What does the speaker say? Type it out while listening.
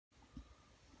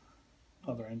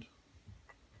Other end.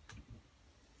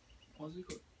 What's it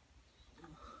got?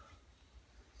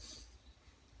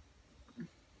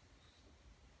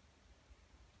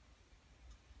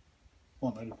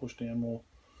 Might need to push down more.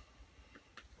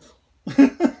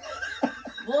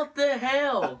 What the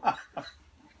hell?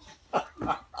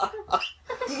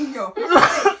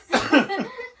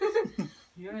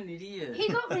 You're an idiot. He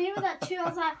got me with that too. I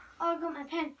was like, oh, I got my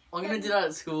pen. I'm gonna do that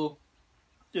at school.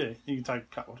 Yeah, you can take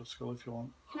a couple to school if you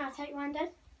want. Can I take one,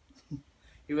 Dad?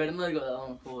 You randomly got that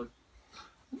on record.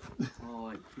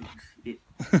 Oh, shit.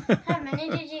 How many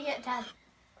did you get, Dad?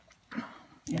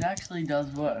 It actually does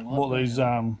work. What these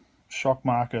shock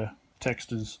marker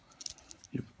Textas,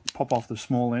 you pop off the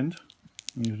small end,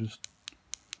 and you just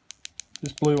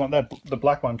this blue one, the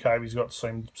black one, Kobe's got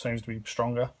seems to be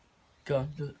stronger. Go on,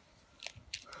 do it.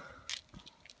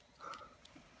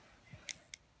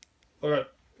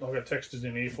 I've got Textas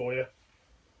in here for you.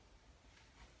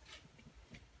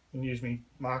 And use me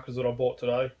markers that I bought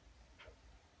today.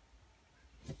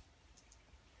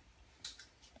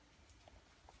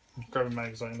 Grab a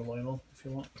magazine to lean on if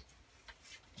you want.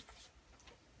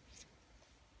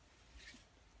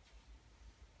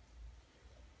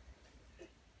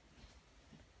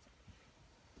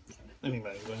 Any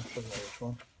magazine, doesn't matter which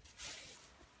one.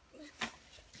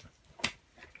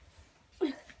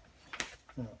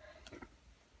 Yeah.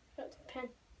 That's a pen.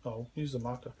 Oh, use the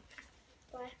marker.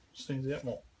 Why? Stands out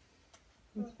more.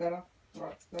 It's better.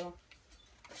 Right, it's better.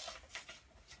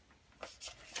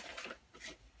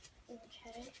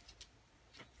 Okay.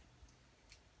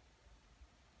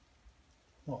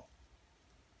 What?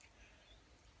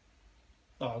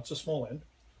 Oh, it's a small end.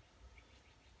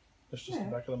 It's just the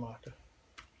back of the marker.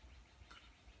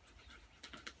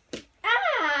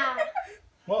 Ah!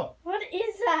 What? What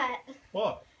is that?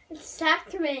 What? It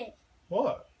sacked me.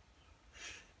 What?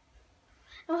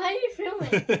 Why are you filming?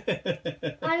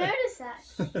 I noticed that.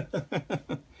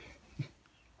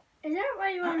 Is that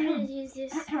why you want me to use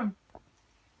this?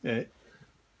 Yeah.